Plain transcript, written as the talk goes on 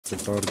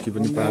Turkey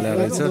पनि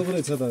पालेको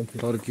रहेछ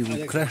टर्की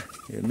कुखुरा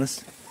हेर्नुहोस्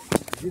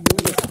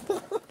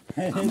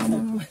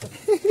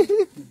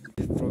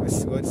प्रवेश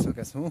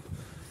गरिसकेका छौँ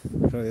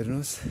र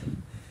हेर्नुहोस्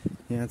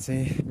यहाँ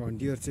चाहिँ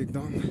घन्टीहरू चाहिँ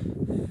एकदम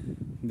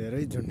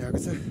धेरै झुन्ड्याएको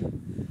छ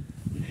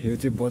यो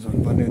चाहिँ बजाउनु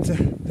पर्ने हुन्छ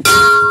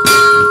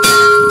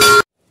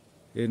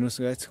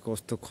हेर्नुहोस् गाइस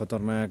कस्तो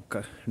खतरनाक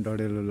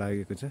डढेलो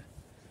लागेको छ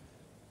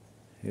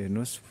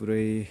हेर्नुहोस्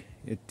पुरै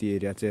यति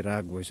एरिया चाहिँ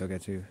राग भइसकेको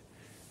छ यो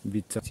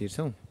बिच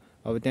छिर्छौँ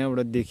अब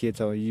त्यहाँबाट देखिएछ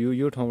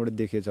यो ठाउँबाट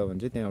देखिएछ भने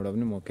चाहिँ त्यहाँबाट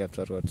पनि म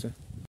क्याप्चर गर्छु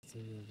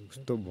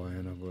कस्तो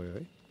भएन गयो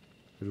है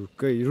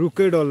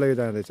रुखै डल्लै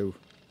जाँदैछ ऊ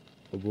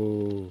अब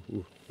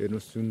ऊ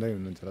हेर्नुहोस् सुन्दै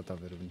हुनुहुन्छ र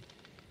तपाईँहरू पनि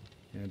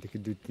यहाँदेखि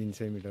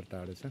 200-300 मिटर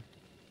टाढो छ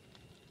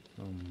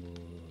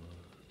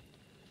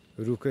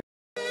रुखै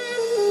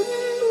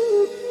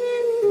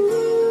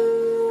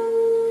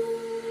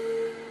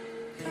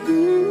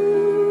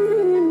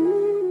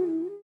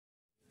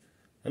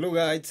हेलो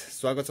गाइज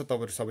स्वागत छ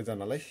तपाईँहरू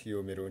सबैजनालाई यो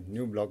मेरो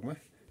न्यू ब्लगमा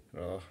र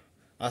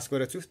आशा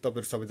गरेको छु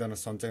तपाईँहरू सबैजना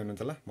सन्चै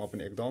हुनुहुन्छ होला म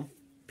पनि एकदम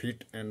फिट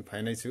एन्ड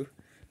फाइनै छु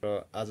र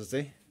आज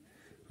चाहिँ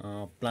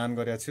प्लान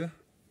गरेको छु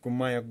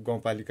कुम्मायक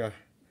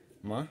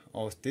गाउँपालिकामा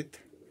अवस्थित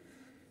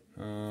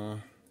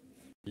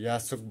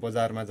यासोक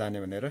बजारमा जाने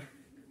भनेर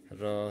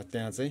र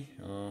त्यहाँ चाहिँ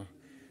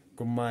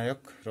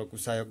कुम्मायक र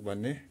कुसायक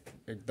भन्ने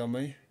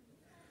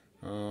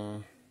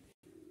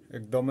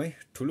एकदमै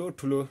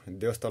ठुलो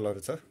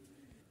देवस्थलहरू छ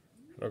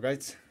र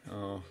गाइज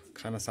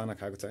खानासाना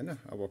खाएको छैन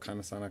अब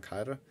खानासाना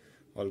खाएर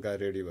हल्का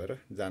रेडी भएर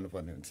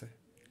जानुपर्ने हुन्छ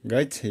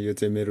गाइज यो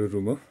चाहिँ मेरो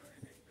रुम हो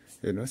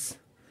हेर्नुहोस्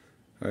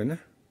होइन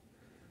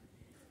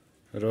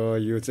र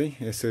यो चाहिँ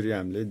यसरी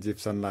हामीले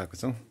जिप्सन लगाएको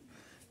छौँ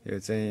यो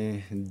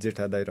चाहिँ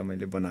जेठा दाइ र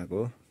मैले बनाएको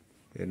हो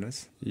हेर्नुहोस्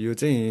यो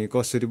चाहिँ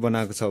कसरी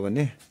बनाएको छ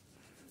भने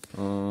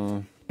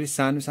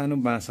सानो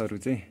बाँसहरू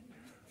चाहिँ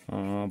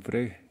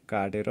पुरै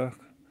काटेर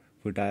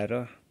फुटाएर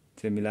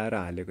चाहिँ मिलाएर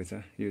हालेको छ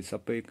यो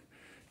सबै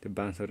त्यो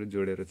बाँसहरू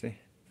जोडेर चाहिँ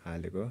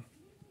हालेको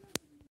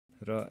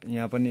र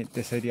यहाँ पनि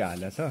त्यसरी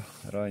हालेको छ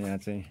र यहाँ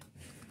चाहिँ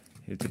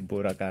यो चाहिँ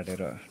बोरा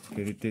काटेर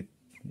फेरि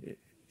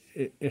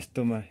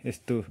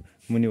यस्तो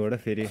मुनिबाट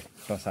फेरि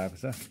टसाएको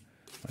छ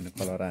अनि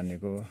कलर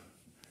हानेको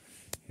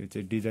यो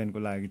चाहिँ डिजाइनको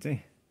लागि चाहिँ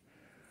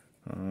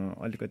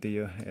अलिकति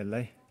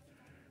यसलाई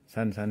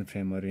सानो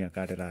फ्रेमहरू यहाँ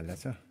काटेर हालेको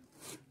छ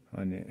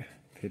अनि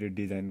फेरि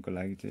डिजाइनको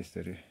लागि चाहिँ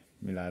यसरी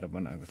मिलाएर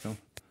बनाएको छौँ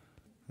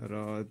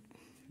र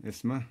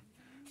यसमा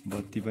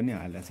बत्ती पनि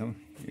हालेका छौँ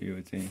यो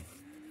चाहिँ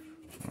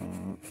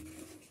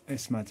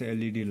यसमा चाहिँ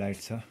एलइडी लाइट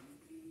छ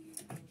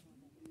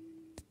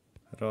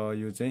र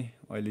यो चाहिँ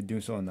अहिले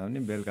दिउँसो भन्दा पनि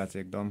बेलुका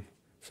चाहिँ एकदम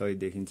सही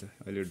देखिन्छ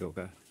अहिले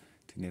ढोका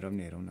थिनेर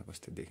पनि हेरौँ न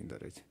कस्तो देखिँदो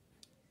रहेछ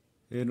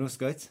हेर्नुहोस्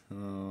गाइज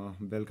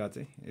बेलुका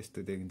चाहिँ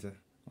यस्तो देखिन्छ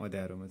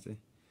अँध्यारोमा चाहिँ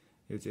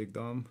यो चाहिँ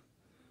एकदम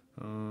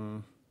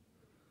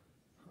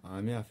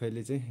हामी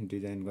आफैले चाहिँ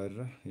डिजाइन गरेर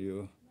यो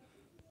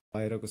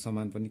बाहिरको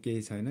सामान पनि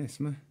केही छैन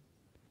यसमा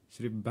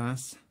सिर्फ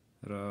बाँस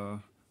र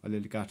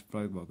अलिअलि काठ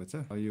प्रयोग भएको छ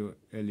यो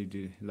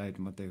एलइडी लाइट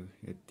मात्रै हो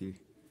यति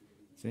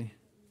चाहिँ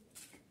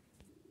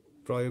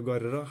प्रयोग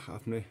गरेर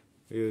आफ्नो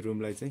यो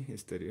रुमलाई चाहिँ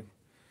यसरी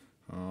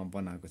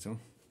बनाएको छौँ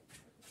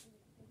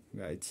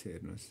गाइज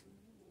हेर्नुहोस्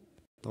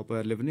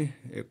तपाईँहरूले पनि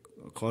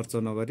खर्च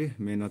नगरी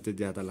मेहनत चाहिँ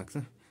ज्यादा लाग्छ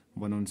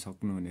बनाउन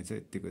सक्नुहुनेछ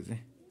यतिको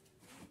चाहिँ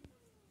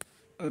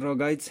र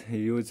गाइज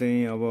यो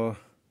चाहिँ अब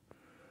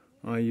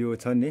यो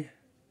छ नि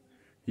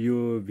यो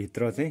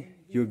भित्र छ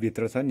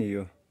नि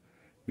यो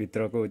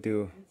भित्रको त्यो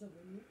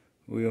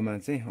उयोमा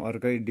चाहिँ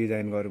अर्कै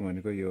डिजाइन गरौँ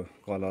भनेको यो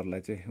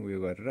कलरलाई चाहिँ उयो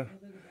गरेर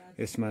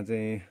यसमा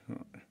चाहिँ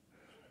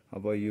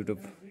अब युट्युब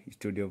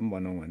स्टुडियो पनि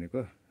बनाउँ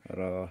भनेको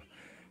र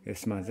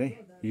यसमा चाहिँ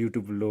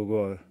युट्युब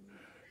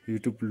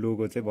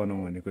लोगो चाहिँ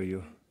बनाउँ भनेको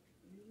यो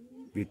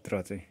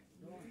भित्र चाहिँ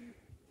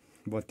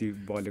बत्ती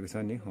बलेको छ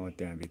नि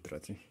त्यहाँभित्र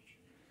चाहिँ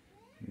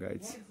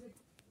गाइज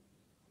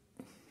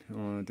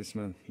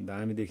त्यसमा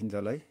दामी देखिन्छ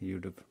होला है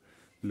युट्युब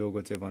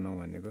लोगो चाहिँ बनाउँ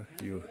भनेको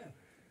यो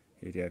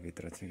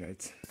एरियाभित्र चाहिँ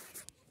गाइज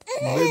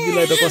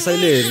बेबीलाई त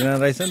कसैले हेरेन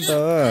रहेछ नि त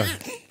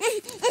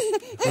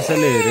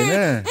कसैले हेरेन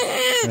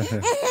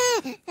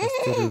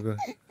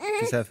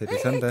पिसा फेरि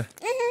छ नि त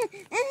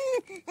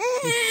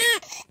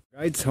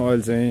गाइज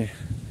अहिले चाहिँ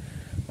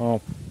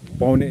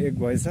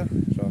 1:45 भएछ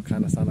र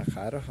खानासाना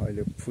खाएर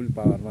अहिले फुल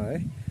पावरमा है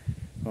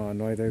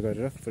नुहाइधुवाइ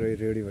गरेर पुरै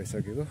रेडी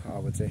भइसकेको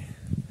अब चाहिँ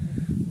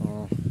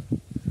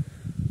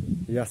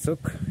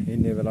यासोक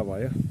हिँड्ने बेला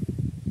भयो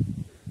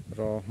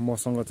र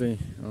मसँग चाहिँ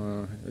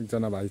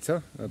एकजना भाइ छ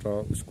र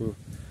उसको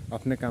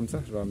आफ्नै काम छ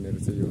र मेरो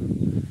चाहिँ यो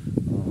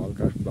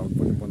हल्का भ्लग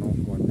पनि बनाउँ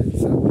भन्ने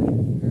हिसाबले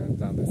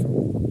जाँदैछौँ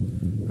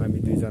हामी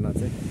दुईजना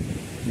चाहिँ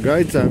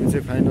गाइज हामी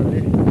चाहिँ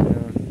फाइनल्ली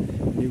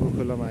निगो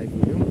खोलामा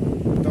आइपुग्यौँ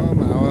एकदम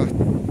हावा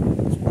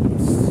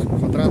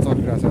खतरा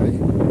चलिरहेको छ है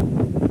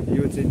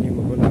यो चाहिँ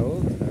निगो खोला हो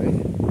है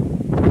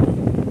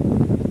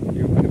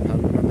यो पनि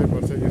फाल्गुनमै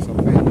पर्छ यो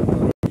सबै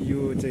यो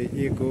चाहिँ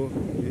एक हो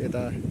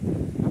यता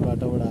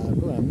बाटोबाट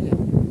आएको हामी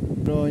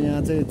र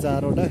यहाँ चाहिँ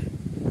 4वटा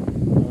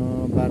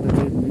बाटो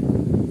चाहिँ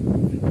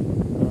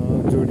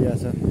जोडिया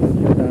छ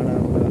यो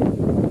डाँडाबाट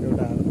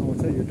एउटा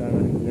आउँछ यो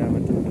डाँडा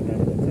यहाँबाट डाँडा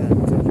जान्छ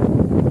हामी चाहिँ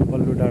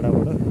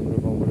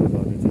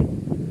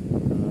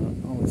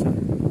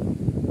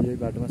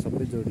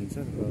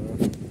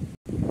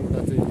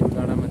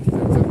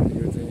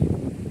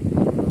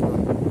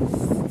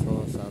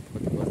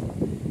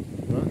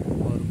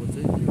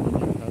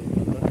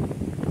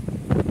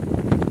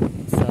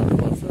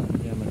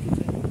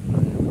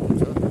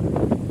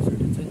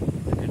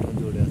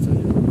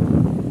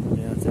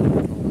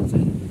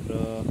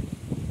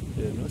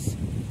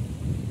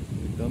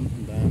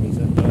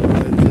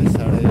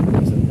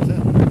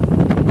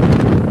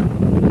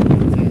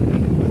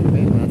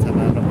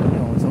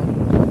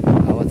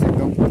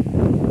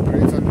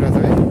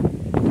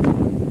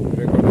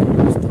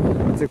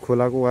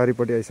खोलाको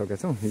वारिपट्टि आइसकेका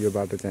छौँ। यो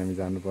बाटो चाहिँ हामी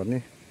जानुपर्ने।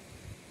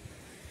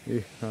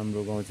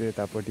 हाम्रो गाउँ चाहिँ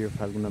यतापट्टि हो,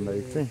 फाल्गुना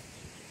लाइक चाहिँ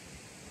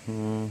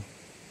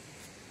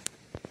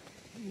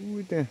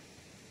त्यहाँ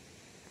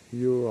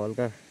यो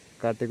हल्का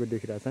काटेको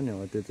देखिरहेछ नि,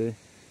 हो त्यो चाहिँ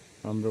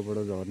हाम्रोबाट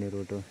झर्ने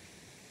रोड हो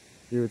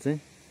यो चाहिँ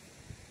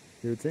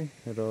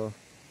र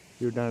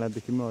यो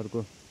डाँडादेखि पनि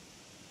अर्को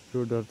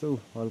रोडहरू चाहिँ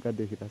हल्का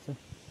देखिरहेछ।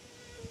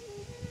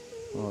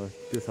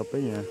 त्यो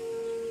सबै यहाँ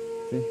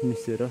चाहिँ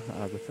मिसिएर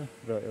आएको छ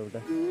र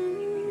एउटा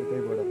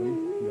यतैबाट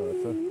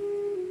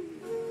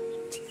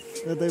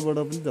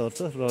पनि झर्छ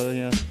र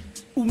यहाँ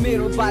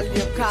उमेरो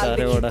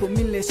बाल्यकालदेखिको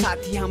मिल्ने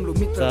साथी हाम्रो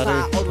मित्रता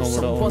अरू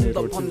सम्बन्ध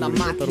भन्दा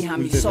माथि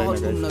हामी सहर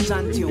घुम्न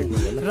जान्थ्यौँ।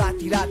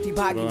 राति राति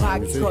भागी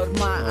भागी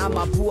घरमा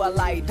आमा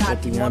बुवालाई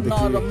ढाँटी मन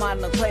र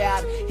मान्न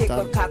तयार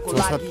एकअर्काको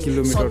लागि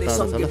सधैँ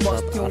सँगै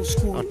बस्थ्यौँ।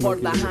 स्कुल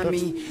पढ्दा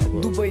हामी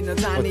दुबई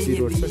नजाने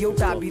यदि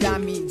एउटा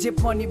बिरामी जे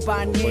पनि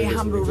बाँड्ने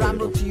हाम्रो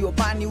राम्रो थियो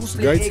पानी।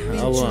 उसले एक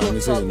दिन चुलो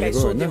चल्काइ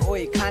सोधे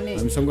ओए खाने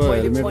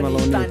मैले पनि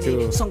ताने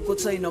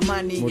सङ्कोचै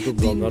नमानी।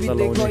 दिन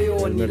बित्दै गयो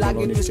अनि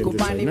लाग्यो त्यसको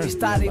बानी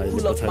बिस्तारै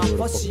लपमा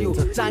फसियो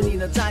जानी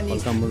नजानी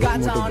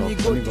गाजा अनि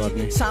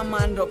गोटी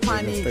सामान र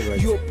पानी।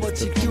 यो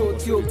पछि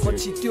त्यो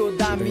पछि त्यो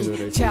दामी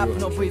छ्याप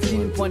नभई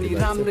दिन पनि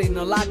राम्रै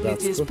नलाग्ने।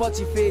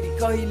 त्यसपछि फेरि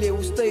कहिले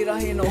उस्तै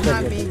रहेनौ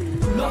हामी।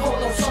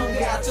 नहोला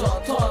सँगै आज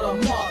तर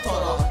म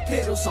तर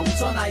तेरो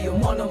सम्झना यो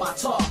मनमा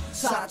छ।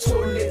 साथ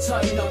छोड्ने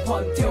छैन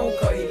भन्थ्यौ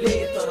कहिले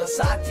तर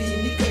साथी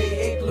निकै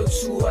एक्लो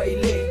छु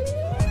अहिले।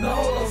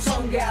 नहोला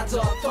सँगै आज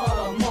तर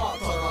म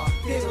तर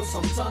तेरो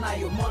सम्झना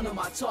यो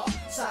मनमा छ।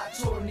 साथ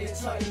छोड्ने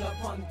छैन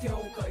भन्थ्यौ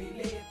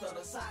कहिले तर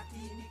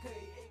साथी निकै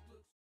एक्लो।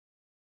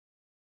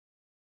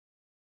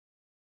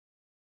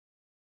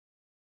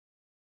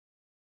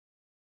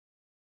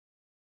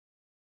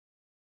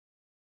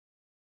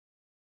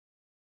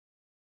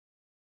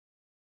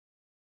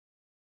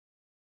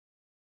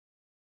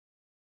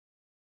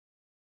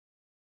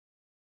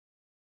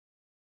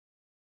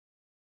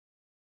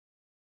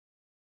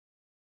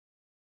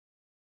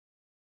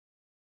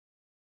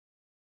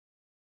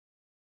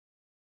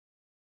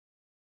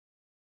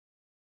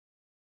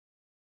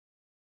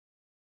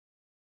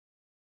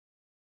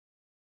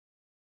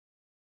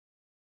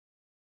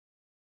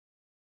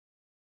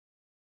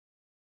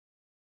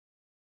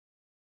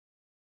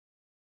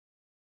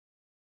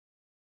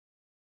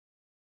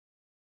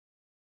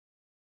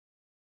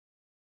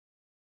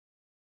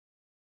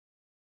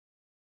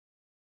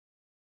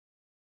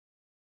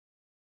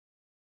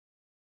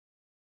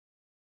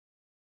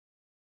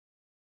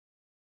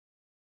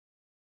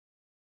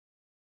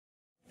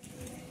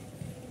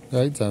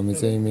 गाइज हामी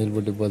चाहिँ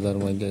मेलबोटे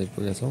बजारमा अहिले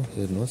आइपुगेका छौँ।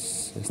 हेर्नुहोस्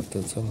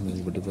यस्तो छ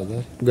मेलबोटे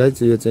बजार।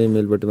 गाइज यो चाहिँ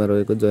मेलबोटेमा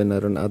रहेको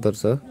जयनारायण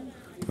आदर्श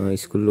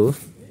स्कुल हो।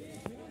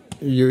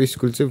 यो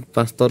स्कुल चाहिँ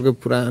 5 तर्कै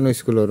पुरानो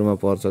स्कुलहरूमा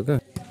पर्छ क्या।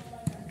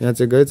 यहाँ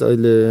चाहिँ गाइज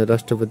अहिले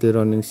राष्ट्रपति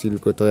रनिङ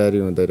सिलको तयारी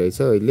हुँदै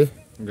रहेछ अहिले।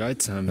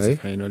 गाइज हामी चाहिँ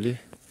फाइनली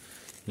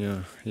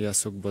यहाँ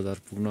यासोक बजार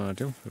पुग्न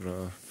आँट्यौँ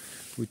र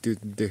त्यो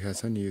देखाएको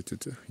छ नि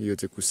यो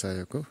चाहिँ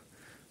कुसायक हो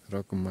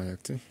र कुमायक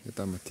चाहिँ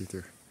यता माथि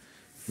त्यो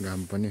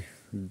घाम पनि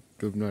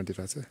डुब्न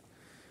आँटिरहेछ।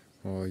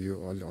 यो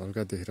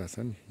हल्का देखिरहेछ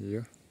नि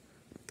यो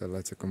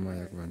त्यसलाई चाहिँ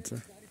कुमायक भन्छ।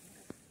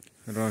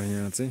 र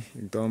यहाँ चाहिँ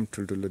एकदम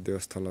ठुल्ठुलो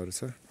देवस्थलहरू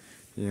छ।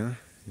 यहाँ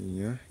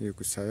यो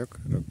कुसायक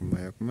र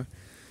कुमायकमा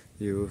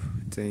यो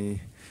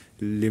चाहिँ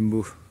लिम्बू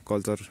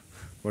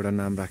कल्चरबाट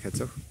नाम राखेको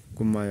छ।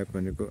 कुमायक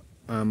भनेको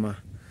आमा,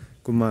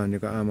 कुमा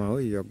भनेको आमा हो,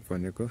 यक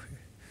भनेको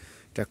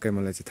ट्याक्कै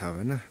मलाई चाहिँ थाहा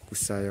भएन।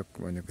 कुसायक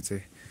भनेको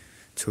चाहिँ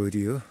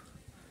छोरी हो,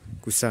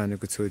 कुसा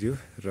भनेको छोरी हो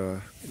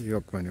र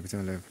यक भनेको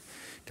चाहिँ मलाई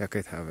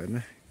ट्याक्कै थाहा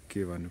भएन के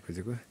भन्नु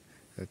खोजेको।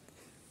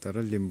 तर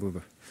लिम्बू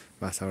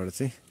भाषाबाट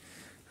चाहिँ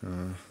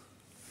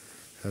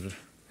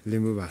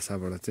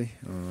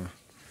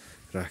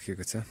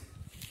राखेको छ।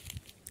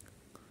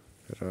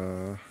 र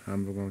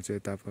हाम्रो गाउँ चाहिँ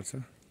यता पर्छ।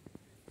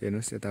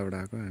 हेर्नुहोस् यताबाट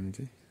आएको हामी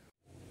चाहिँ।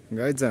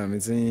 गाइज हामी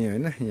चाहिँ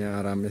होइन यहाँ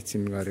आराम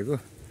एकछिन गरेको।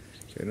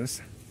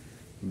 हेर्नुहोस्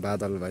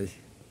बादल भाइ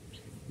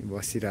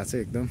बसिरहेको छ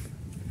एकदम।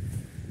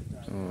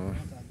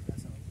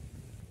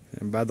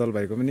 बादल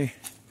भाइको पनि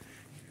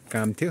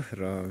काम थियो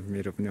र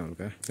मेरो पनि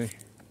हल्का चाहिँ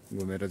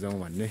घुमेर जाउँ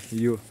भन्ने।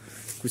 यो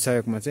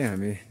कुसायकमा चाहिँ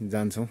हामी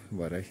जान्छौँ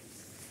भरै।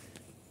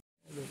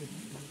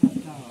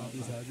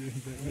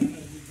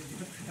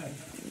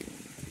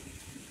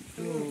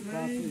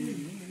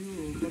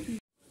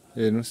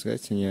 हेर्नुहोस्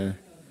गाइस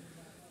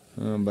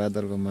यहाँ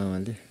बादलको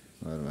मामाले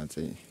घरमा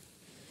चाहिँ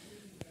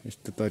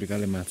यस्तो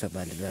तरिकाले माछा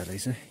पालिरहेको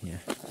रहेछ।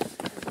 यहाँ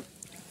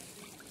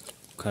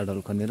खाडल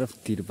खनेर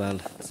तिरपाल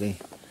चाहिँ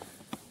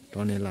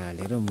टनेला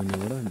हालेर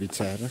मुनिबाट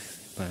बिछाएर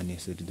पानी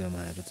यसरी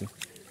जमाएर चाहिँ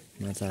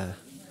माछा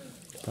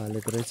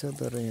पालेको रहेछ।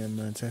 तर यहाँ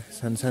माछा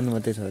सानो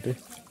मात्रै छ अरे,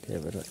 त्यही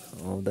भएर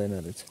आउँदैन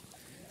रहेछ।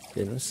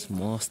 हेर्नुहोस्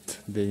मस्त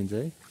देखिन्छ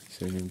है,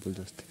 स्विमिङ पुल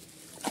जस्तै।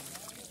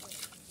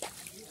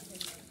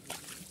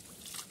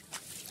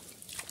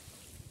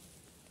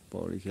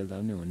 पौडी खेल्दा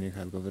पनि हुने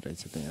खालको पो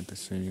रहेछ त यहाँ त,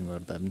 स्विमिङ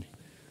गर्दा पनि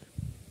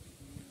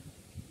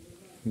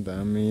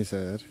दामी छ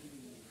यार,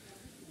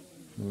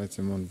 मलाई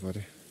चाहिँ मन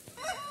पर्यो।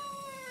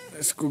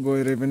 यसको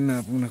गहिरो पनि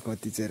नापौँ न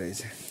कति चाहिँ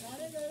रहेछ।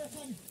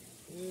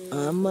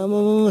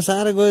 आम्मामा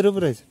साह्रै गहिरो पो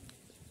रहेछ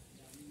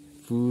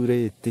पुरै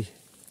यति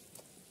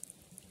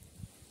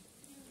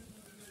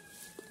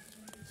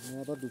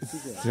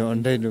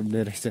झन्डै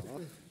डुब्ने रहेछ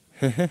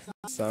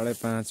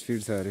 5.5 फिट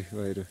छ अरे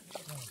गहिरो।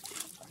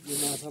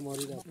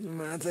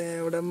 माछा यहाँ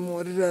एउटा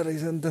मरिरहेको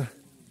रहेछ नि त।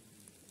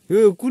 यो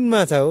कुन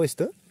माछा हो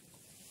यस्तो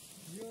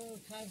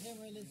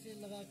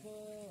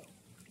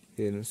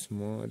हेर्नुहोस्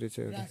मरेछ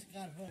एउटा।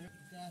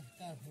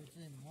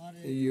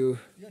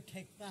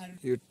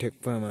 यो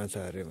ठेक्पा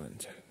माछा अरे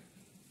भन्छ।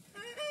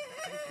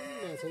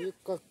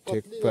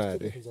 ठेक्पा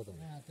अरे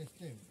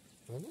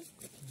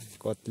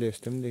कत्ले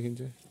जस्तो पनि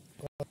देखिन्छ।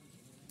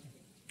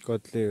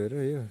 कत्ले हो र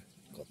यो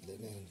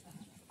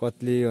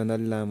कत्ले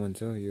भन्नाले लामो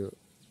हुन्छ यो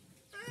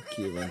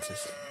के भन्छ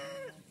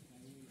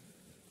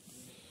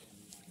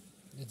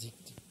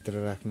तर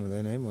राख्नु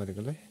हुँदैन है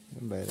मरेकोलाई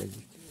बाहिर।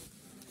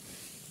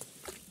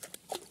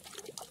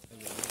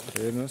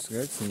 हेर्नुहोस्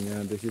गाइस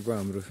यहाँदेखि पो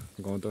हाम्रो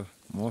गाउँ त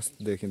मस्त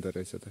देखिँदो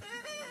रहेछ त।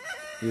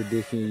 यो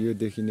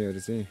देखिनेहरू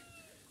चाहिँ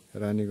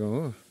रानी गाउँ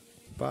हो।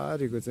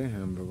 पारीको चाहिँ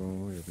हाम्रो गाउँ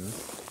हो। हेर्नुहोस्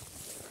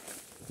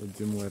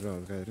जुम गरेर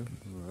हल्का हेरौँ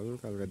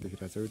हल्का हल्का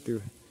देखिरहेको छ।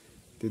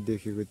 त्यो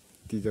देखेको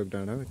तिजक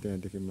डाँडा हो।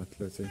 त्यहाँदेखि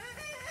मतलब चाहिँ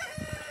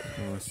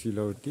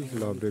सिलौटी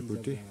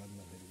लब्रेकुटी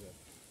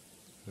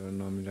र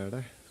नमी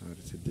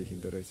डाँडाहरू चाहिँ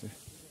देखिँदो रहेछ।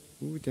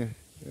 त्यहाँ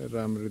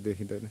राम्रो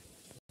देखिँदैन।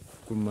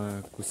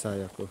 कुसायक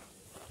चाहिँ हो।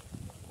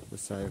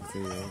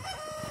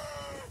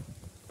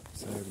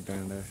 कुसायक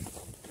डाँडा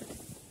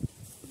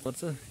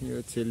पर्छ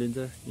यो छेलिन्छ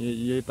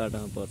यही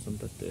पाटामा पर्छ नि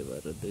त त्यही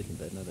भएर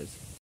देखिँदैन रहेछ।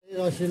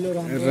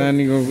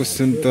 रानी गाउँको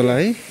सुन्तला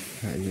है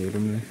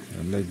हेरौँ न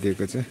हामीलाई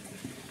दिएको छ।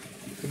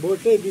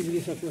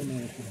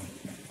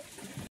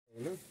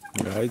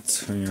 गाइस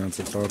यहाँ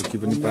चाहिँ टर्की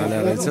पनि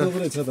पालेको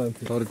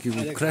रहेछ। टर्की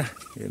कुखुरा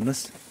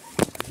हेर्नुहोस्।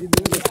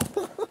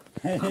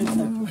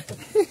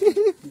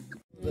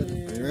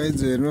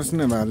 हेर्नुहोस्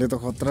न भाले त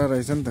खतरा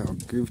रहेछ नि त।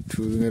 हक्की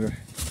ठुलेर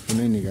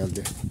कुनै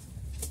निकाल्दियो।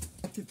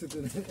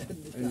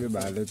 यो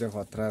भाले चाहिँ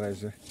खतरा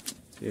रहेछ।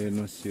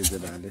 हेर्नुहोस् यो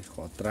चाहिँ भाले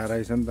खतरा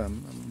रहेछ नि त।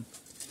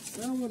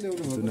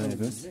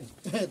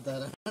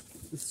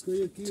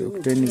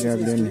 चोक्टै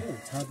निकाल्दैन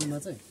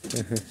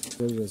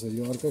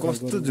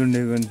कस्तो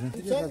झुन्डेको हुन्छ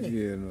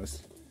हेर्नुहोस्।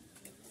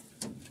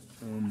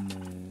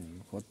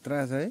 खतरा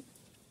छ है।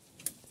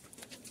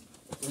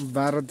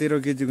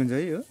 12-13 केजीको हुन्छ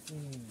है यो।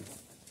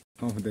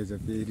 आउँदैछ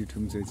फेरि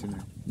ठुम्छ एकछिन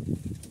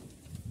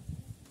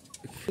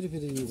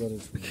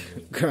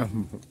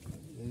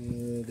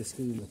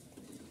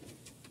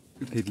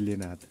फेरि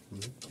लिएन हात।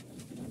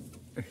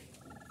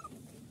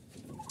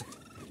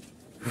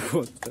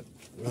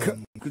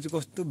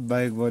 कस्तो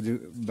बाइक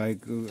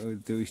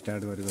त्यो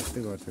स्टार्ट गरेको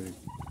जस्तै गर्छ।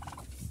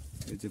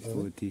 यो चाहिँ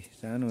पोथी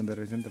सानो हुँदो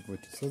रहेछ नि त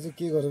पोथी।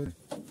 के गर्यो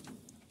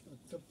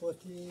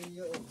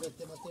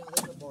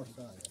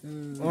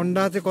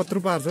अन्डा चाहिँ कत्रो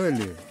पार्छ हौ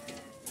यसले।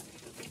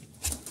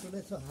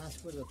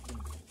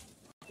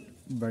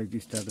 बाइक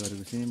स्टार्ट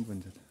गरेको सेम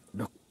पनि छ त।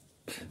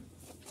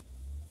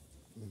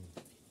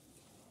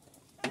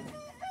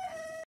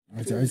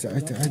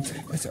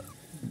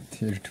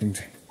 फेरि ठुङ्छ।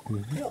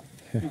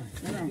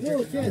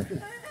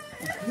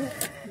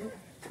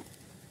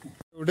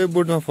 एउटै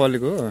बोटमा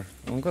फलेको हो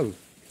अङ्कल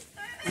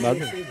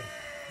बाबु।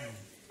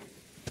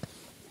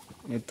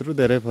 यत्रो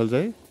धेरै फल्छ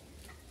है।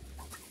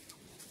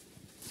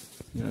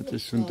 यहाँ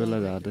चाहिँ सुन्तला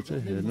झार्दो छ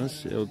हेर्नुहोस्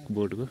एक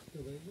बोटको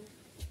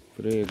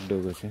पुरै एक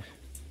डोको छ।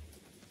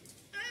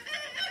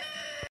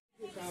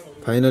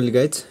 फाइनली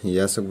गाइज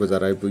यासक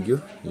बजार आइपुग्यो।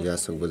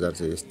 यासक बजार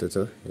चाहिँ यस्तो छ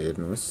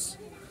हेर्नुहोस्।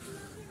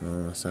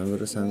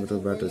 साँगुरो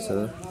बाटो छ।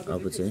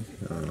 अब चाहिँ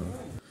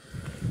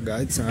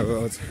गाइज अब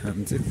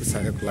हामी चाहिँ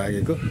कुसायक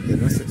लागेको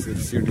हेर्नुहोस्।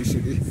 यसरी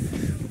सिडी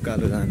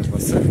उकालो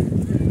जानुपर्छ।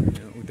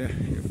 उता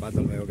यो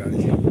बादल भयो गाडी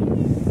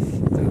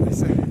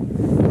जाँदैछ।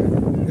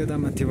 यता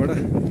माथिबाट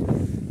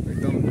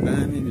एकदम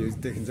दामी भ्यू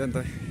देखिन्छ नि त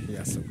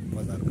यासक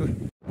बजारको।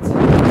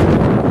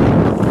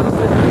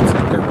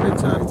 ट्याक्कै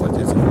 4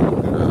 बजे छ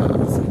र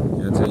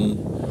यहाँ चाहिँ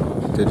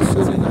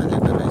त्रिशुली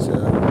हालेको रहेछ।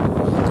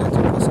 त्यहाँ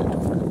चाहिँ कसैले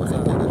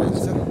बनाइदिएको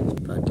रहेछ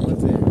पार्टी।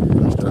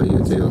 यो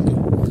चाहिँ हो कि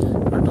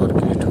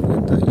टर्कीले ठुक्यो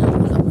नि त यो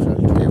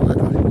त्यही भएर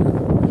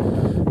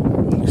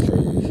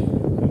यसलाई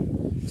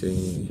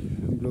चाहिँ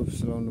ग्लोभ्स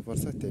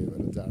लाउनुपर्छ। त्यही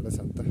भएर जाडो छ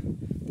नि त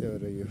त्यही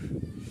भएर यो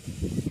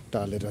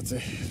टालेर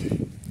चाहिँ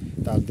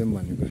टालिदिउँ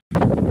भनेको।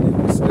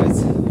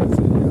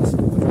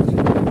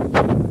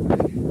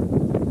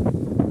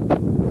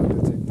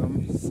 एकदम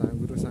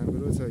साँगुरो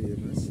छ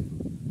हेर्नुहोस्।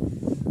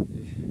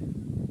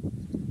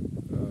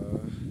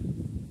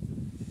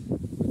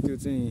 त्यो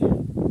चाहिँ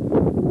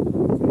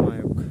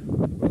कुमायक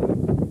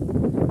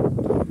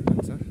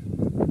भन्छ।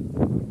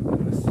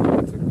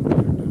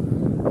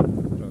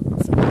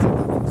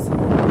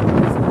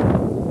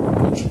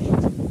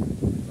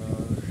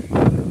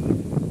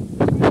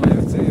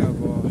 चाहिँ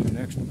अब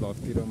नेक्स्ट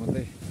ब्लगतिर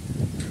मात्रै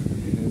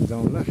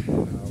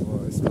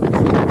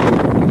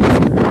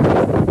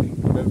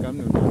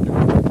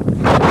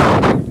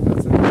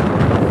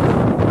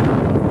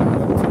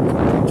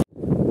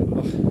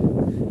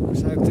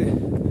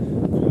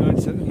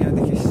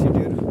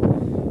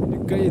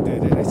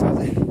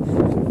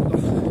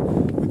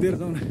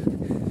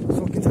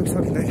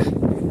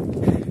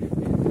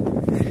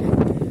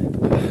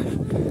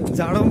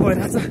जाडो पनि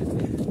भइरहेछ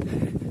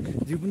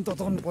जिउ पनि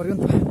तताउनु पर्यो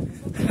नि त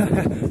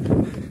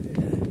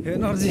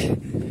एनर्जी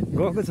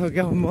गएको छ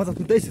क्या म त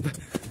कुदैछु त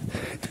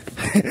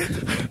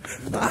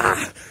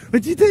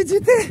जिते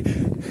जिते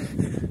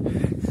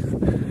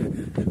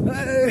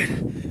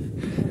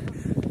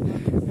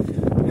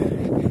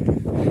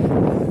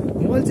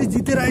मैले चाहिँ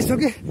जितेर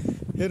आइसकेँ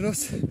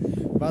हेर्नुहोस्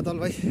बादल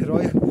भाइ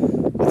रह्यो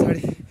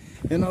पछाडि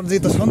एनर्जी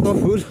त छ नि त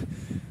फुल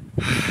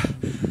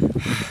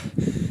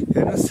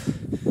हेर्नुहोस्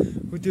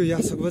उ त्यो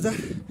यासक बजार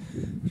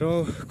र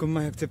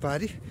कुम्मायाक चाहिँ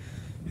पारी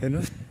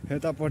हेर्नुहोस्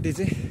यतापट्टि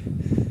चाहिँ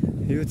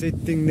यो चाहिँ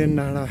तिङदेन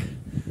डाँडा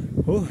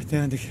हो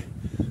त्यहाँदेखि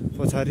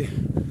पछाडि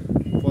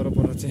पर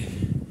चाहिँ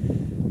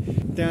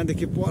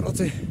त्यहाँदेखि पर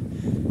चाहिँ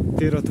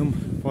तेह्रथुम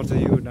पर्छ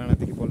यो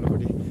डाँडादेखि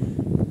पल्लोपट्टि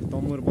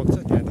तमुर बग्छ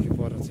त्यहाँदेखि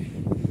पर चाहिँ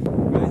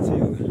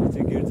यो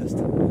चाहिँ गेट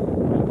जस्तो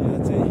यहाँ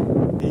चाहिँ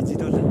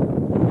डिजिटल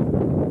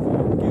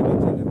के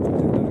भन्छ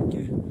प्रोजेक्टर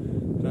के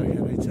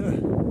राखेको रहेछ र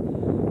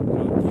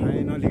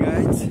फाइनली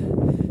गाइज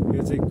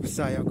यो चाहिँ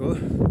कुसायक हो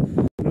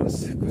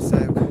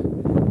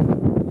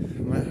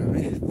कुसायकमा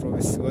हामी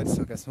प्रवेश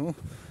गरिसकेका छौँ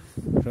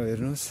र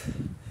हेर्नुहोस्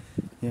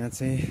यहाँ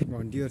चाहिँ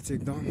घन्टीहरू चाहिँ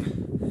एकदम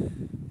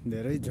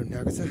धेरै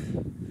झुन्ड्याएको छ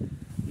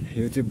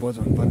यो चाहिँ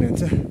बजाउनु पर्ने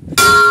हुन्छ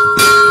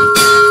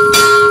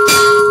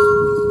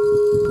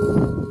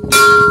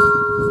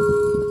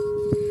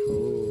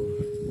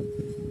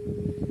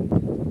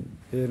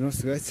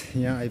हेर्नुहोस् गाइज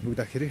यहाँ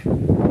आइपुग्दाखेरि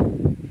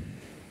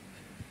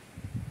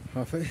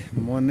आफै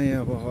मनै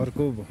अब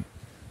अर्को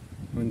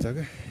हुन्छ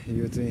क्या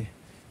यो चाहिँ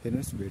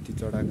हेर्नुहोस् भेटी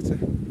चढाएको छ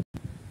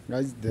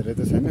गाइज धेरै त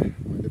छैन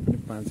मैले पनि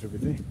 5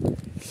 रुपियाँ चाहिँ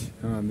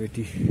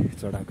भेटी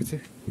चढाएको छु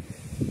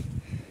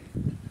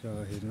र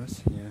हेर्नुहोस्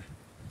यहाँ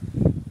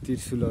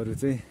त्रिशुलहरू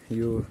चाहिँ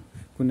यो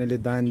कुनैले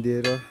दान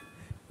दिएर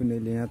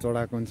कुनैले यहाँ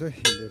चढाएको हुन्छ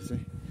यिनीहरू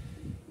चाहिँ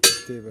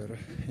त्यही भएर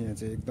यहाँ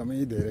चाहिँ एकदमै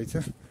धेरै छ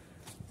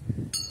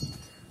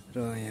र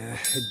यहाँ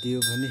दियो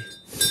भने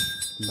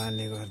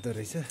बाल्ने गर्दो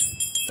रहेछ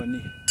पनि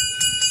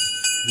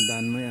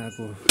दानमै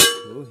आएको हो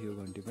यो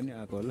घन्टी पनि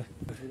आएको होला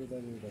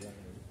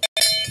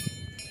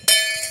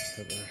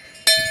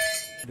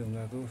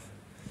ढुङ्गाको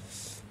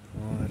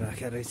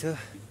राखेको रहेछ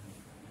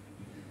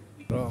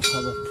र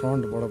अब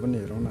फ्रन्टबाट पनि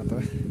हेरौँ न त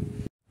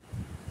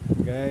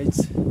गाइज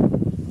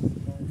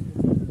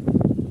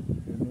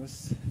हेर्नुहोस्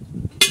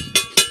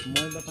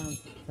मैले त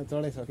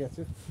चढाइसकेको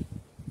छु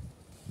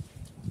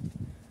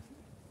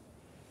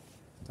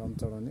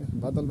चढाउने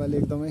बादल भाइले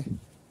एकदमै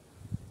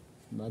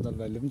बादल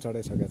भाइले पनि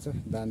चढाइसकेको छ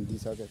दान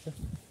दिइसकेको छ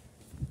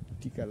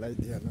टिका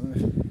लगाइदिइहाल्नु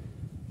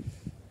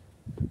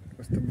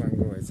कस्तो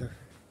बाङ्गो भएछ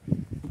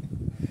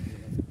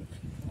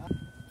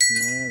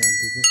नयाँ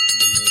घन्टी चाहिँ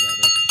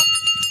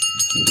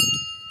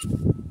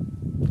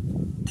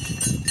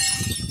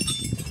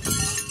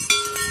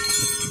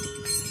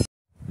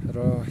र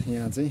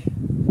यहाँ चाहिँ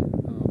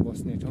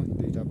बस्ने ठाउँ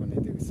 2टा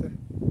बनाइदिएको छ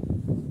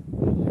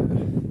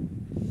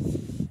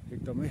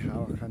एकदमै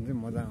हावा खान चाहिँ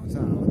मजा आउँछ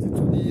हावा चाहिँ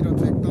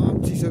चलिरहन्छ एकदम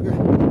चिसो क्या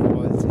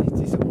अहिले चाहिँ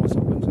चिसो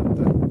मौसम पनि छ नि त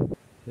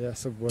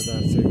यासक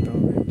बजार चाहिँ एकदम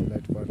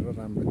भेन्टिलाइट गरेर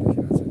राम्रो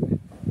देखिरहेको छ नि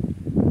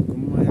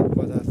कुम्मायाक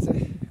बजार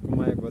चाहिँ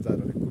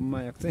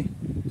कुम्मायाक चाहिँ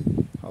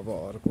अब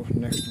अर्को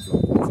नेक्स्ट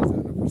ब्लगमा चाहिँ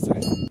जानुपर्छ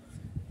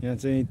यहाँ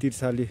चाहिँ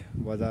त्रिशाली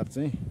बजार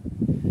चाहिँ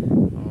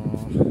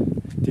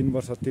 3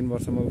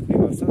 वर्षमा उठ्ने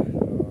गर्छ र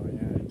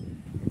यहाँ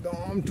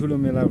एकदम ठुलो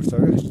मेला उठ्छ क्या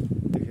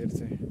त्यतिखेर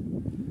चाहिँ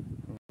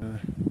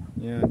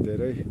यहाँ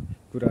धेरै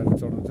कुराहरू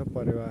चढाउँछ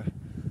परेवा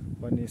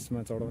पनि यसमा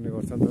चढाउने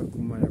गर्छ नि त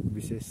कुम्मायाको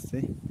विशेष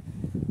चाहिँ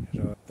र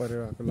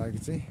परेवाको लागि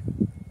चाहिँ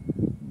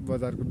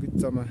बजारको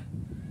बिचमा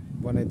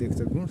बनाइदिएको छ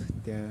गुण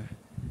त्यहाँ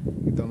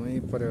एकदमै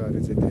परेवाहरू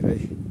चाहिँ धेरै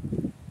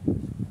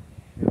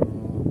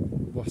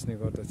बस्ने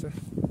गर्दछ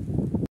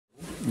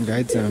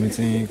गाइज हामी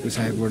चाहिँ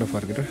कुसायकबाट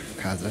फर्केर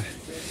खाजा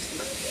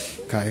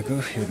खाएको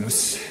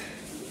हेर्नुहोस्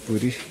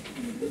पुरी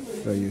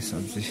र यो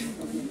सब्जी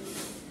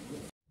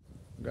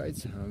गाइज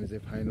हामी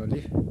चाहिँ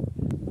फाइनली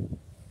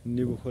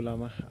निबु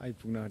खोलामा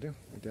आइपुग्न आँट्यौँ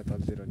त्यहाँ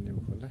तलतिर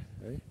निबु खोला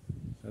है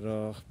र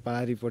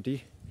पारीपट्टि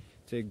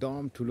चाहिँ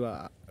एकदम ठुलो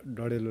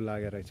डढेलो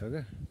लागेर रहेछ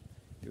क्या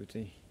त्यो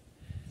चाहिँ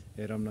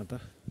हेरौँ न त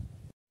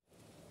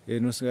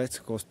हेर्नुहोस् गाइज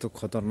कस्तो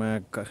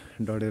खतरनाक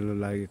डढेलो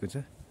लागेको छ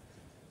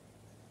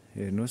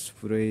हेर्नुहोस्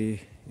पुरै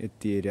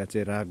यति एरिया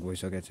चाहिँ राग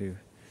भइसकेको छ यो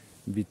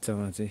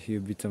बिचमा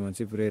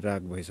चाहिँ पुरै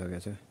राग भइसकेको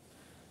छ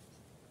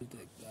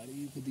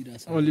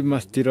अलि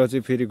मासतिर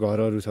चाहिँ फेरि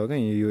घरहरू छ क्या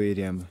यो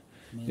एरियामा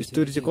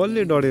यस्तोरी चाहिँ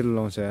कसले डढेलो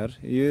लाउँछ यार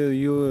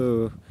यो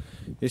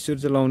यसरी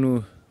चाहिँ लाउनु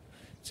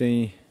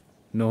चाहिँ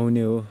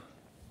नहुने हो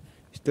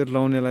यस्तोरी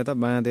लाउनेलाई त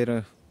बाँधेर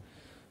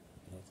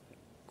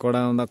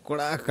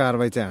कडा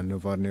कारवाही चाहिँ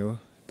हान्नुपर्ने हो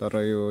तर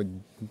यो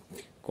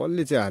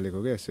कसले चाहिँ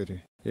हालेको क्या यसरी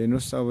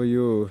हेर्नुहोस् अब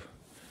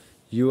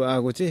यो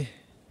आगो चाहिँ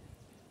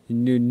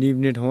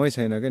निभ्ने ठाउँै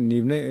छैन क्या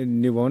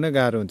निभाउनै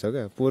गाह्रो हुन्छ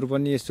क्या पोहोर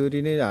पनि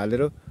यसरी नै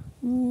हालेर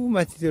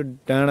माथि त्यो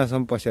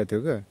डाँडासम्म पस्याएको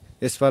थियो क्या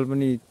यसपाल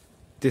पनि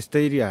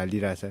त्यस्तै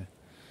हालिरहेछ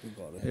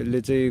यसले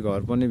चाहिँ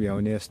घर पनि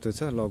भ्याउने जस्तो छ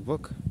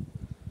लगभग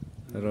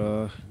र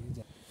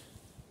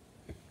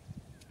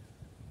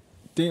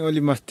त्यही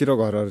अलि मासतिर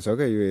घरहरू छ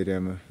क्या यो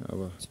एरियामा अब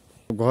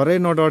घरै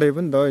नडढे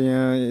पनि त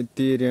यहाँ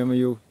यति एरियामा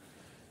यो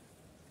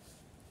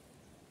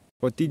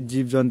कति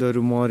जीव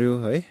जन्तुहरू मर्यो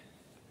है।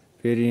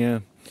 फेरि यहाँ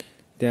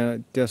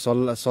त्यहाँ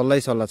सल्लाह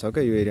छ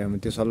क्या यो एरियामा,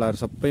 त्यो सल्लाहहरू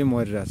सबै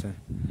मरिरहेछ।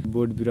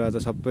 बोट बिरुवा त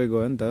सबै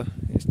गयो नि त।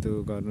 यस्तो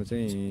गर्नु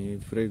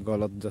चाहिँ पुरै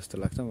गलत जस्तो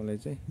लाग्छ मलाई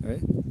चाहिँ है।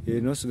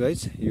 हेर्नुहोस्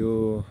गाइस, यो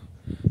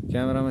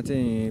क्यामेरामा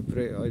चाहिँ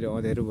पुरै अहिले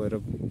अँध्यारो भएर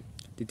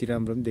त्यति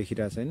राम्रो पनि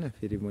देखिरहेको छैन।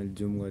 फेरि मैले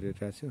जुम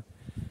गरिरहेको छु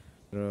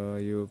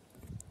र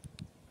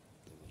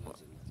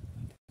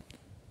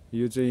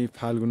यो चाहिँ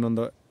फाल्गुन नन्द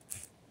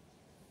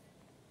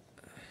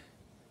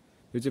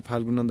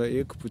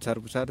 1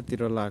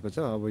 पुछारतिर लागेको छ।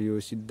 अब यो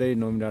सिधै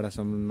नौमी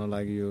डाँडासम्म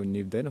नलागी यो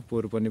निप्दैन।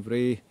 पोहोर पनि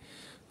पुरै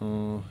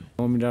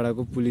नौमी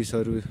डाँडाको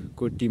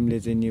पुलिसहरूको टिमले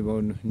चाहिँ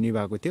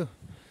निभाएको थियो।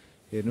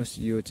 हेर्नुहोस्,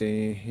 यो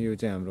चाहिँ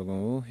हाम्रो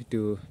गाउँ हो।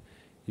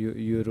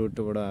 यो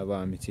रोडबाट अब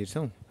हामी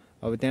छिर्छौँ।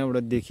 अब त्यहाँबाट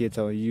देखिएछ,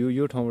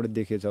 यो ठाउँबाट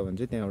देखिएछ भने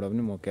चाहिँ त्यहाँबाट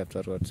पनि म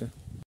क्याप्चर गर्छु।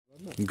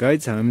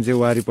 गाइज, हामी चाहिँ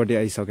वारीपट्टि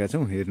आइसकेका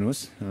छौँ।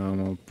 हेर्नुहोस्,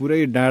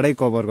 पुरै डाँडै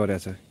कभर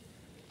गरेको छ।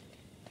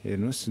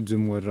 हेर्नुहोस्,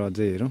 जुम गरेर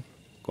अझै हेरौँ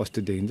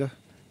कस्तो देखिन्छ।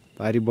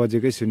 पारी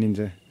बजेकै सुनिन्छ।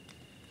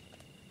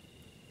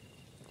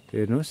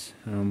 हेर्नुहोस्,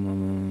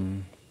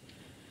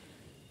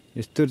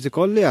 यस्तोहरू चाहिँ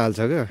कसले हाल्छ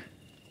क्या?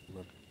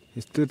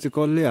 यस्तोहरू चाहिँ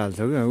कसले हाल्छ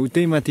क्या?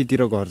 उतै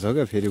माथितिर घर छ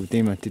क्या। फेरि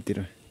उतै माथितिर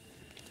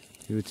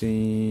यो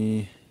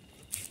चाहिँ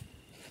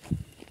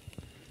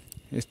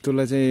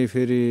यस्तोलाई चाहिँ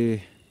फेरि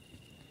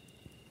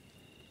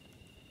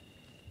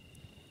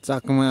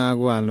चाकमा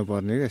आगो हाल्नु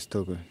पर्ने क्या।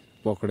 यस्तोको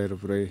पक्रेर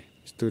पुरै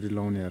स्टोरी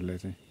लाउनेहरूलाई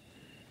चाहिँ।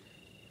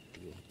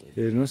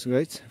 हेर्नुहोस्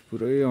गाइज,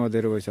 पुरै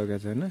अँध्यारो भइसकेको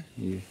छ होइन।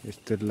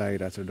 यस्तो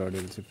लागिरहेको छ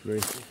डढेल चाहिँ पुरै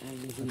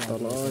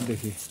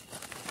तलदेखि।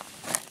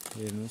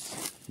 हेर्नुहोस्,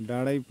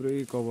 डाँडै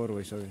पुरै कभर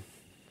भइसक्यो।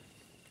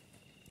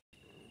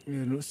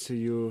 हेर्नुहोस्,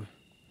 यो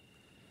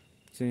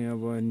चाहिँ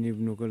अब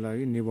निभाउनुको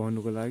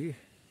लागि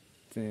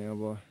चाहिँ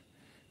अब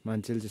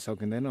मान्छेले चाहिँ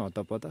सकिँदैन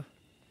हतपत।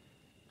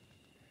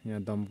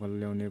 यहाँ दमकल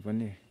ल्याउने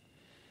पनि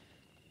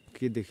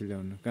केदेखि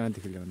ल्याउनु,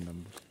 कहाँदेखि ल्याउनु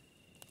दमकल?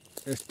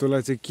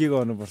 यस्तोलाई चाहिँ के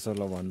गर्नुपर्छ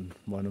ल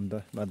भनौँ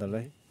त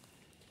बादललाई?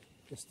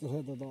 यस्तो छ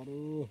त अरू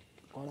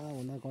कडा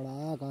भन्दा कडा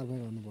कारबाही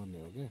गर्नुपर्ने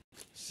हो क्या।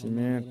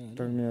 सिमेन्ट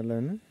टक्नेहरूलाई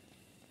होइन,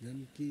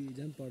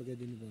 झन्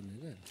पड्काइदिनु पर्ने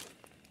क्या।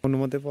 आउनु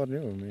मात्रै पर्ने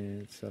हो।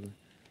 साल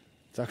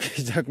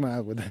चाकमा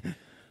आएको त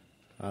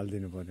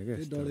हालिदिनु पर्ने क्या।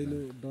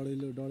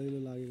 डढेलो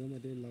लागेकोमा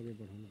त्यही लगे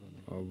पठाउनु पर्ने।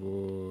 अब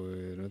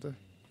हेर्नु त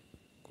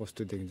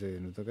कस्तो देखिन्छ।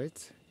 हेर्नु त गाइज,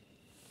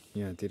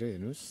 यहाँतिर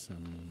हेर्नुहोस्,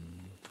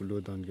 ठुलो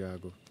दन्के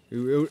आएको।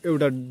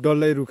 एउटा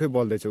डल्लै रुखै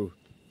बल्दैछ।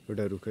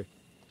 एउटा रुखै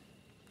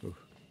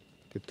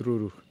त्यत्रो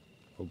रुख।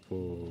 अब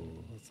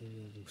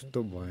कस्तो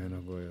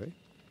भयानक भयो है।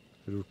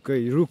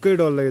 रुखै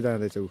डल्लै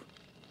जाँदैछ।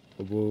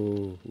 अब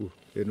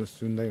हेर्नुहोस्,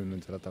 सुन्दै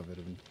हुनुहुन्छ र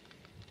तपाईँहरू पनि।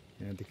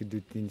 यहाँदेखि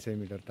 200-300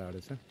 मिटर टाढो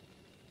छ।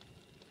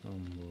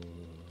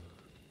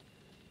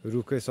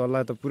 रुखै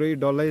सल्लाह त पुरै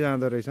डल्लै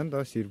जाँदो रहेछ नि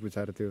त। शिर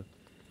पुछाएर त्यो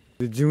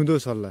जिउँदो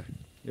सल्लाह,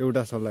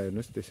 एउटा सल्लाह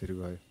हेर्नुहोस् त्यसरी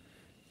गयो।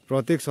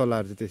 प्रत्येक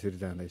सल्लाहहरू चाहिँ त्यसरी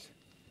जाँदैछ।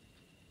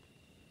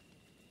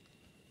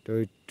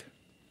 टोइट।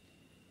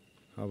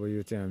 अब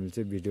यो चाहिँ हामीले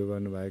चाहिँ भिडियो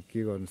गर्नु भए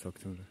के गर्नु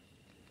सक्छौँ र?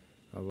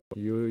 अब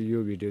यो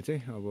भिडियो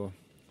चाहिँ अब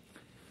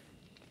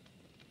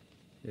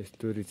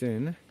यस्तोरी चाहिँ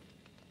होइन,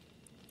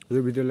 यो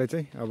भिडियोलाई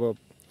चाहिँ अब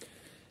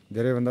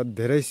धेरैभन्दा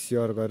धेरै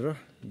सेयर गरेर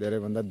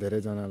धेरैभन्दा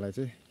धेरैजनालाई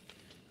चाहिँ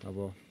अब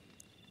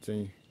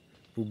चाहिँ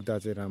पुग्दा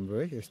चाहिँ राम्रो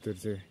है। यस्तोहरू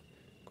चाहिँ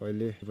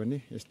कहिले पनि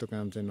यस्तो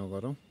काम चाहिँ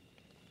नगरौँ।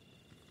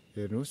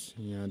 हेर्नुहोस्,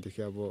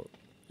 यहाँदेखि अब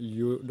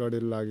यो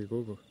डढेलो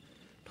लागेको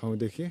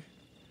ठाउँदेखि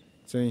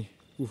चाहिँ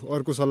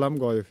अर्को सल्लाह पनि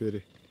गयो।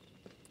 फेरि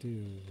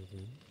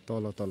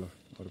तल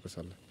अर्को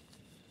सल्लाह।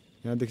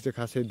 यहाँदेखि चाहिँ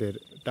खासै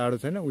धेरै टाढो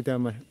छैन।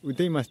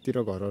 उतै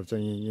मासतिर घरहरू छ।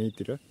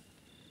 यहीँतिर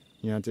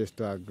यहाँ चाहिँ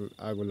यस्तो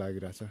आगो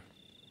लागिरहेछ।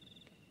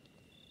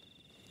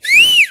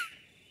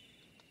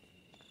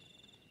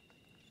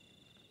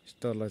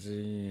 यस्तोलाई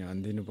चाहिँ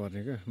हानिदिनु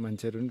पर्ने क्या।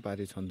 मान्छेहरू पनि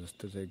पारी छन्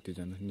जस्तो छ। एक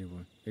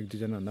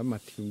दुईजना भन्दा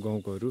माथि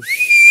गाउँकोहरू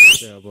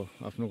चाहिँ अब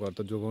आफ्नो घर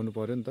त जोगाउनु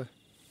पर्यो नि त।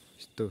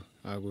 यस्तो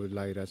आगो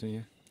लागिरहेछ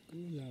यहाँ।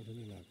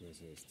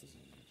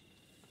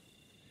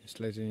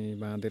 यसलाई चाहिँ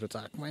बाँधेर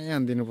चाकमै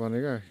हानिदिनु पर्ने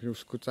क्या।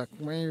 उसको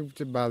चाकमै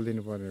चाहिँ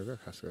बालिदिनु पर्ने हो क्या।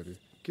 खास गरी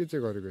के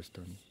चाहिँ गरेको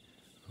यस्तो नि?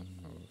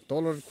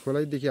 तल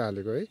खोलाइदेखि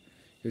हालेको है।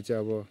 यो चाहिँ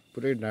अब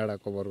पुरै डाँडा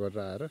कभर गरेर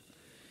आएर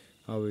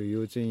अब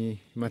यो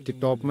चाहिँ माथि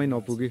टपमै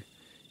नपुगी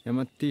यहाँ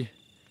माथि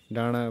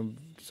डाँडा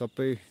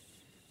सबै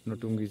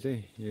नटुङ्गी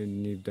चाहिँ यो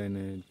निप्दैन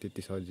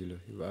त्यति सजिलो।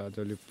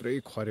 आजले पुरै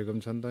खरेको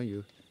पनि छ नि त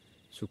यो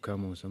सुक्खा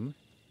मौसममा।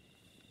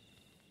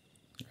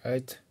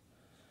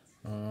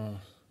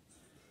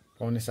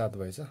 6:45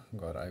 भएछ,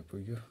 घर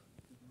आइपुग्यो।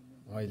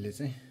 अहिले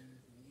चाहिँ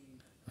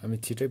हामी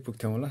छिटै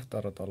पुग्थ्यौँ होला,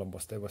 तर तल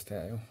बस्दै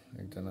आयौँ।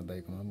 एकजना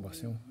दाइकोमा पनि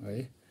बस्यौँ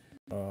है।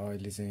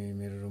 अहिले चाहिँ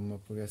मेरो रुममा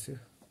पुगेको छु।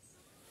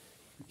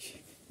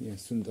 यहाँ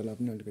सुन्तला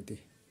पनि अलिकति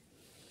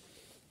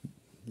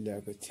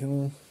ल्याएको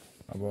थियौँ।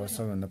 अब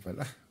सबभन्दा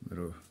पहिला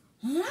मेरो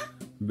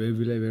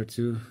बेबीलाई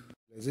भेट्छु।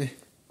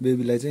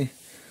 बेबीलाई चाहिँ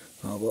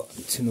अब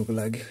छुनुको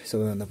लागि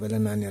सबैभन्दा पहिला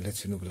नानीहरूलाई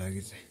छुनुको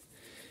लागि चाहिँ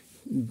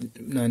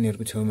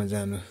नानीहरूको छेउमा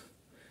जानु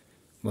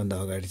भन्दा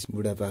अगाडि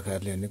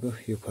बुढापाकाहरूले भनेको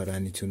यो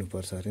खरानी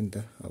छुनुपर्छ अरे नि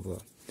त। अब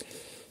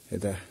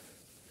यता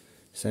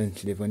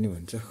साइन्सले पनि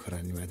भन्छ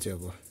खरानीमा चाहिँ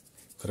अब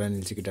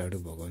खरानीले चाहिँ केटाहरू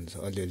भगाउँछ,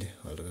 अलिअलि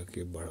हल्का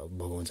के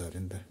भगाउँछ अरे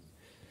नि त।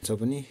 छ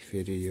पनि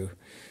फेरि यो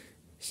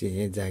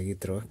सिहे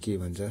जागित र के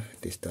भन्छ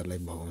त्यस्तोहरूलाई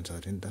भगाउँछ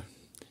अरे नि त,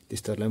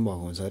 त्यस्तोहरूलाई पनि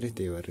भगाउँछ अरे।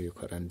 त्यही भएर यो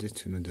खरानी चाहिँ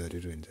छुनु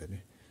जरुरी हुन्छ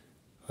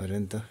अरे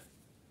नि त।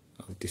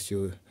 अब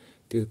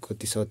त्यो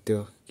कति सत्य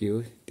के हो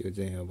त्यो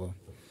चाहिँ अब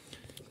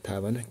थाहा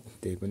भएन,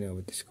 त्यही पनि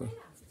अब त्यसको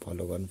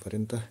फलो गर्नु पर्यो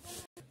नि त।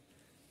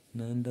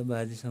 नन्द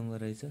बाजीसँग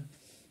रहेछ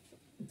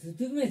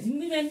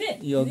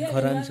यो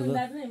खरानी सुको।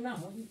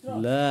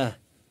 ल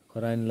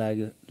खरानी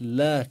लाग्यो, ल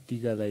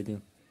टिका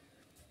लगाइदिउँ।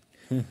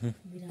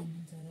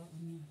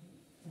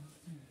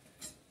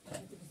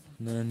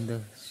 नन्द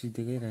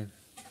सुतेकै रहेन।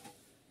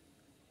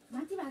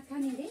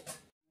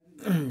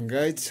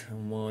 गाइज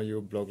म यो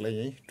ब्लगलाई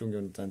यहीँ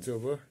टुङ्ग्याउन चाहन्छु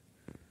अब,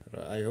 र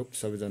आई होप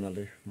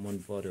सबैजनाले मन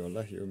पर्यो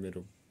होला यो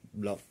मेरो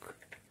ब्लग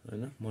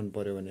होइन। मन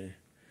पर्यो भने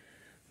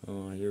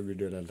यो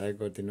भिडियोलाई लाइक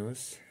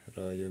गरिदिनुहोस्, र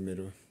यो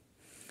मेरो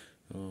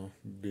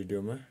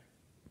भिडियोमा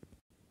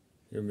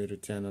यो मेरो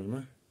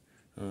च्यानलमा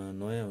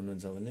नयाँ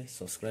हुनुहुन्छ भने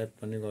सब्सक्राइब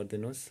पनि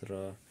गरिदिनुहोस्,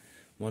 र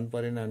मन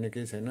परेन भने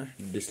केही छैन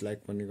डिसलाइक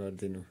पनि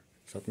गरिदिनु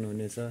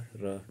सक्नुहुनेछ।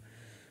 र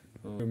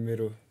यो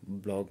मेरो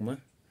ब्लगमा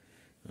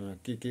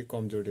के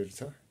कमजोरीहरू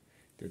छ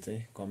त्यो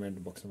चाहिँ कमेन्ट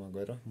बक्समा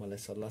गएर मलाई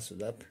सल्लाह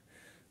सुझाव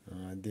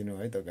दिनु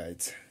है त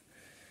गाइज।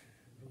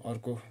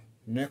 अर्को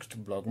नेक्स्ट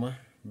ब्लगमा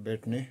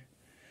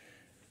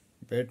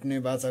भेट्ने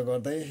बाचा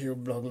गर्दै यो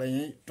ब्लगलाई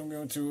यहीँ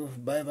टुङ्ग्याउँछु।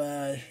 By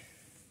by.